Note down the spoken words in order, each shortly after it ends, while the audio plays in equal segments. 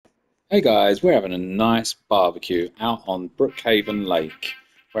Hey guys, we're having a nice barbecue out on Brookhaven Lake.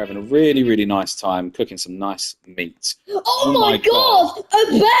 We're having a really, really nice time cooking some nice meat. Oh my god!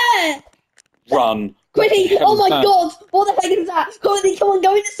 A bear! Run! Quickly! Oh my god! What the heck is that? Quickly, come on,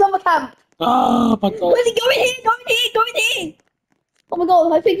 go into summer camp! Oh my god! Quickly, go in here! Go in here! Go in here! Oh my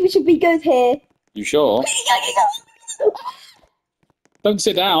god, I think we should be good here. You sure? Don't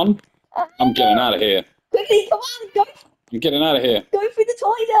sit down! I'm getting out of here. Quickly, come on, go! I'm getting out of here. Go through the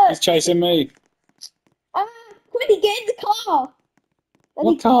toilet! He's chasing me. Quickly, get in the car!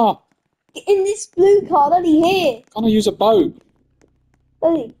 What car? Get in this blue car, Daddy, here! Can't I use a boat?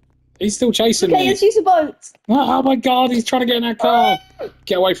 Daddy. He's still chasing me. Okay, let's use a boat. Oh my god, he's trying to get in that car.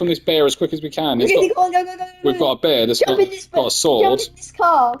 Get away from this bear as quick as we can. Quickly, come on, go. We've got a bear that's got a sword. Jump in this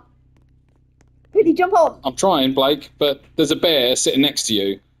car. Quickly, jump on. I'm trying, Blake, but there's a bear sitting next to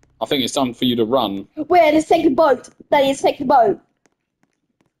you. I think it's time for you to run. Where? Let's take a boat. Daddy, let's take the boat.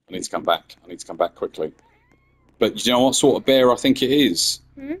 I need to come back. I need to come back quickly. But you know what sort of bear I think it is?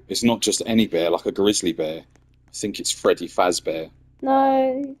 It's not just any bear, like a grizzly bear. I think it's Freddy Fazbear.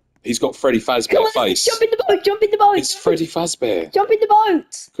 No. He's got Freddy Fazbear face. Jump in the boat, jump in the boat. It's Freddy Fazbear. Jump in the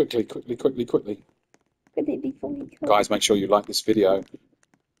boat. Quickly. Could it be funny? Guys, make sure you like this video.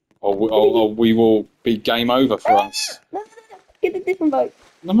 Or we will be game over for us. No. Get a different boat.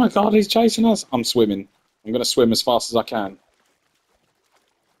 Oh my god, he's chasing us. I'm swimming. I'm going to swim as fast as I can.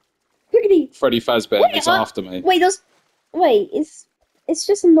 Quickly. Freddy Fazbear is after me. Wait, it's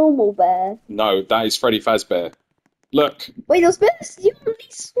just a normal bear. No, that is Freddy Fazbear. Look. Wait, those bears normally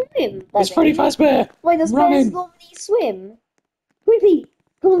swim. It's Freddy Fazbear. Wait, those bears normally swim. Quickly.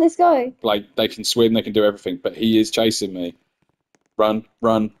 Come on, let's go. Like, they can swim, they can do everything, but he is chasing me. Run.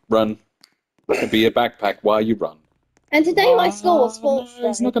 Could be a backpack while you run. And today my score was sports. No,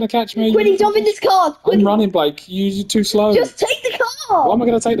 he's not going to catch me. Quickly, jump in this car. Quickly. I'm running, Blake. You're too slow. Just take the car. Why am I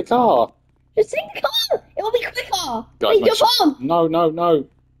going to take the car? Just take the car. It will be quicker. Guys, Hey, jump on. No.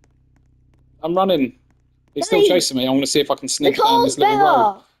 I'm running. He's still chasing me. I'm going to see if I can sneak down this little road.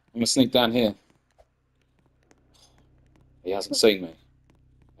 I'm going to sneak down here. He hasn't seen me.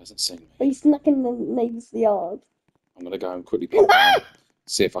 He snuck in the neighbour's yard. I'm going to go and quickly pop down.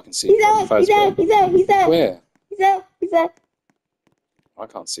 See if I can see him. He's there. Where? He's there. I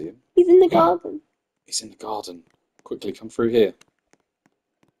can't see him. He's in the garden. He's in the garden. Quickly, come through here.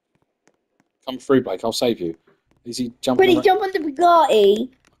 Come through, Blake. I'll save you. Is he jumping? Quickly, jump on the Bugatti.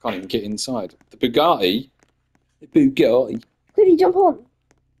 I can't even get inside. The Bugatti? The Bugatti? Quickly, jump on.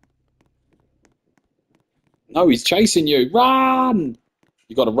 No, he's chasing you. Run!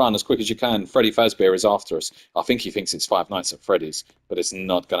 You've got to run as quick as you can. Freddy Fazbear is after us. I think he thinks it's Five Nights at Freddy's, but it's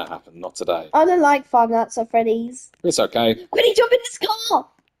not going to happen. Not today. I don't like Five Nights at Freddy's. It's okay. Quickly, jump in this car.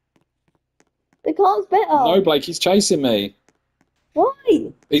 The car's better. No, Blake, he's chasing me.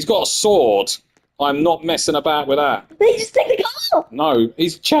 Why? He's got a sword. I'm not messing about with that. Then you just take the car. No,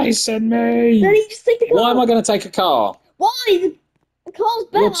 he's chasing me. Then you just take the car. Why am I going to take a car? Why? The car's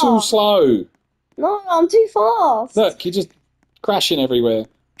better. You're too slow. No, I'm too fast. Look, you're just crashing everywhere.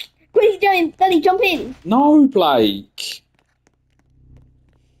 Quickly, Daddy, jump in. No, Blake.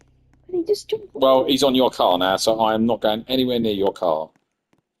 Daddy, just jump in. Well, he's on your car now, so I am not going anywhere near your car.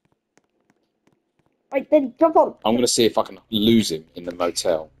 Right, Daddy, jump on. I'm going to see if I can lose him in the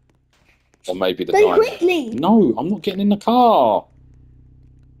motel. Or maybe the Daddy, diner. quickly. No, I'm not getting in the car.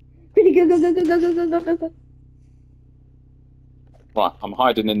 Quickly, go. Right, I'm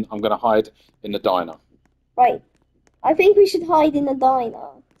going to hide in the diner. Right. I think we should hide in the diner.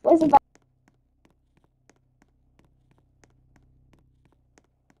 Where's the back?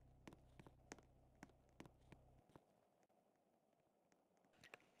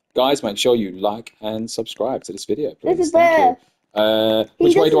 Guys, make sure you like and subscribe to this video, please. There's a bear.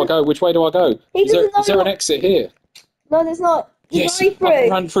 Which way do I go? Is there an exit here? No, there's not. Yes,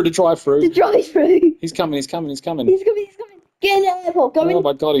 run through the drive-through. The drive-through. He's coming. He's coming. Get in the airport. Oh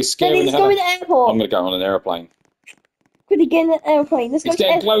my god, he's scaring the hell out of me. Let's go in the airport. I'm going to go on an airplane. Quickly, get in the airplane. He's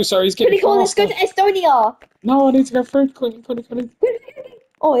getting closer. He's getting faster. Let's go to Estonia. No, I need to go through. Quickly.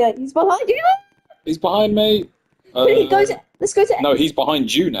 Oh yeah, he's behind you. He's behind me. Let's go to. No, he's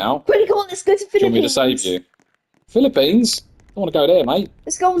behind you now. Quickly, come on. Let's go to Philippines. Do you want me to save you? Philippines? I want to go there, mate.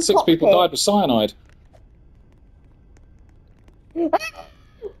 Let's go on the 6 people died with cyanide.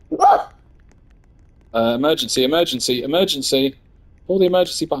 Emergency. Pull the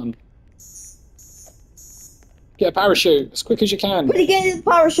emergency button. Get a parachute as quick as you can. Quickly, get in the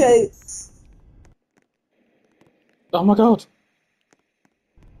parachute. Oh my god.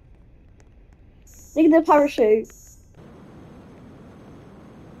 Look at the parachute.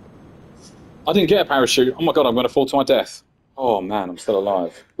 I didn't get a parachute. Oh my god, I'm going to fall to my death. Oh man, I'm still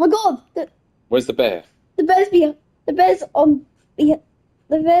alive. Oh my god! Where's the bear? The bear's on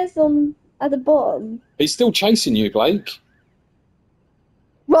at the bottom. He's still chasing you, Blake.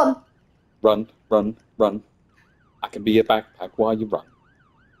 Run! Run, run, run. I can be your backpack while you run.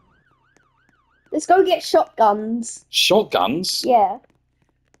 Let's go get shotguns. Shotguns? Yeah.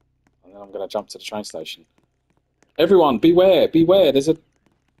 And then I'm going to jump to the train station. Everyone, beware, beware. There's a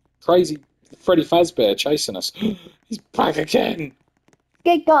crazy Freddy Fazbear chasing us. He's back again.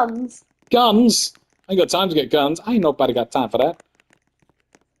 Get guns. Guns? I ain't got time to get guns. Ain't nobody got time for that.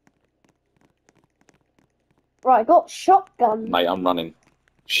 Right, got shotguns. Mate, I'm running.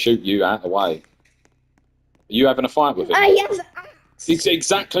 Shoot you out of the way. Are you having a fight with him? Ah, yes. It's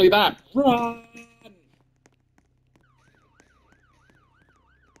exactly that. Run!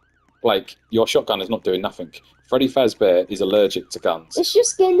 Blake, your shotgun is not doing nothing. Freddy Fazbear is allergic to guns. It's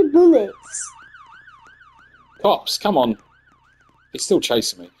just getting the bullets. Cops, come on. He's still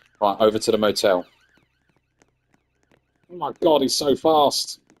chasing me. Right, over to the motel. Oh my god, he's so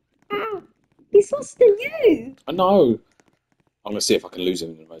fast. Ah, he's faster than you. I know. I'm going to see if I can lose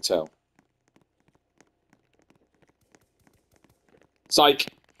him in the motel. Psych!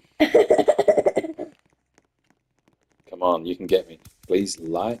 Come on, you can get me. Please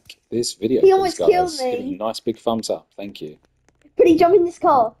like this video. He almost guys. killed me. Give me a nice big thumbs up. Thank you. Can he jump in this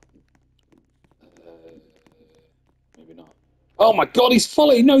car? Maybe not. Oh my god, he's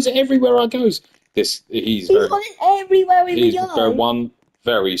following. He knows it everywhere I goes. He's got it everywhere we he's go. one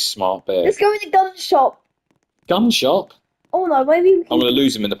very smart bear. Let's go in the gun shop. Gun shop? Oh no, maybe we can... I'm going to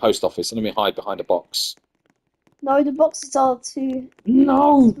lose him in the post office. Let me hide behind a box. No, the boxes are too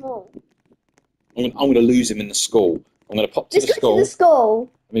No! small. I'm going to lose him in the school. I'm going to pop to Let's the go school. to the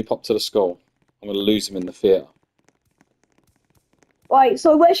school. Let me pop to the school. I'm going to lose him in the theatre. Right,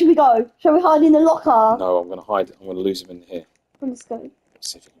 so where should we go? Shall we hide in the locker? No, I'm going to hide. I'm going to lose him in here. Let's go.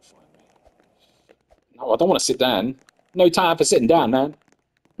 Let's see if he can find me. No, I don't want to sit down. No time for sitting down, man.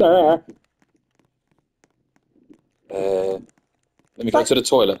 Let me go to the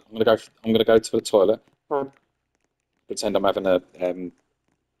toilet. I'm going to go to the toilet. Pretend I'm having a I'm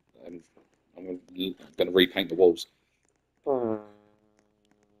going to repaint the walls.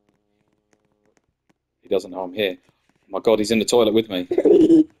 He doesn't know I'm here. Oh my god, he's in the toilet with me.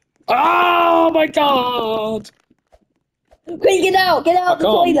 Oh my god! Quick, get out of the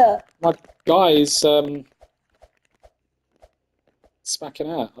toilet. My guy is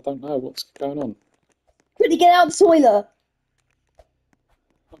smacking out. I don't know what's going on. Quickly get out of the toilet.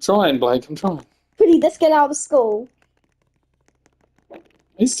 I'm trying, Blake. I'm trying. Quickly, let's get out of school.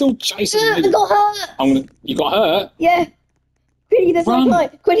 He's still chasing me. I got hurt. You got hurt? Yeah. Quickly, let's Run. go.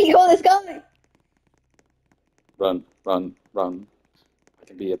 Quickly, go. Let's go. Run, run, run. I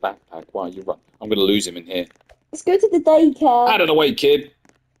can be a backpack while you run. I'm going to lose him in here. Let's go to the daycare. Out of the way, kid.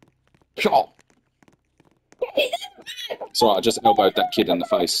 Pshaw. It's alright, I just elbowed that kid in the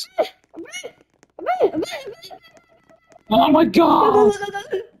face. Oh my god!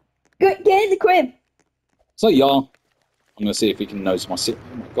 Get in the crib. So y'all, I'm going to see if he knows my secret.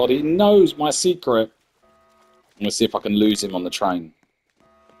 Oh my god, he knows my secret. I'm going to see if I can lose him on the train.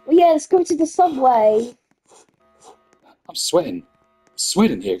 Well, yeah, let's go to the subway. I'm sweating. I'm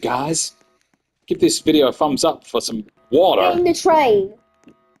sweating here, guys. Give this video a thumbs up for some water. Get in the train.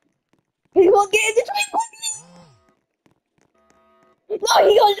 He won't get in the train quickly. No,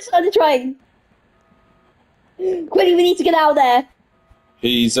 he got inside the train. Quickly, we need to get out of there.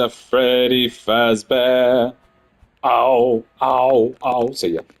 He's a Freddy Fazbear. Ow, ow, ow. See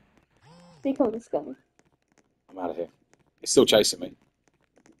ya. See, come on, let's go. I'm out of here. He's still chasing me.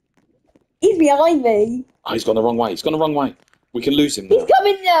 He's behind me. Oh, he's gone the wrong way. He's gone the wrong way. We can lose him now. He's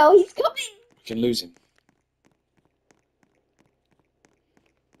coming now. He's coming. We can lose him.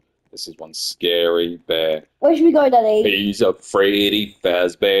 This is one scary bear. Where should we go, Daddy? He's a Freddy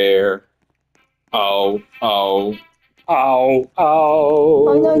Fazbear. Oh, oh, oh, oh.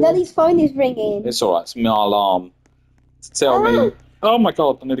 Oh no, Daddy's phone is ringing. It's alright, it's my alarm. To tell me. Oh my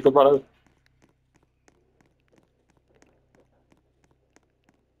god, I need to go right over.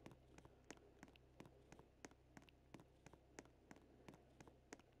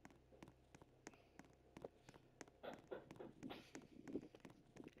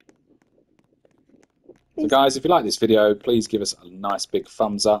 So guys, if you like this video, please give us a nice big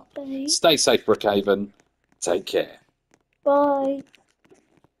thumbs up. Bye. Stay safe, Brookhaven. Take care. Bye.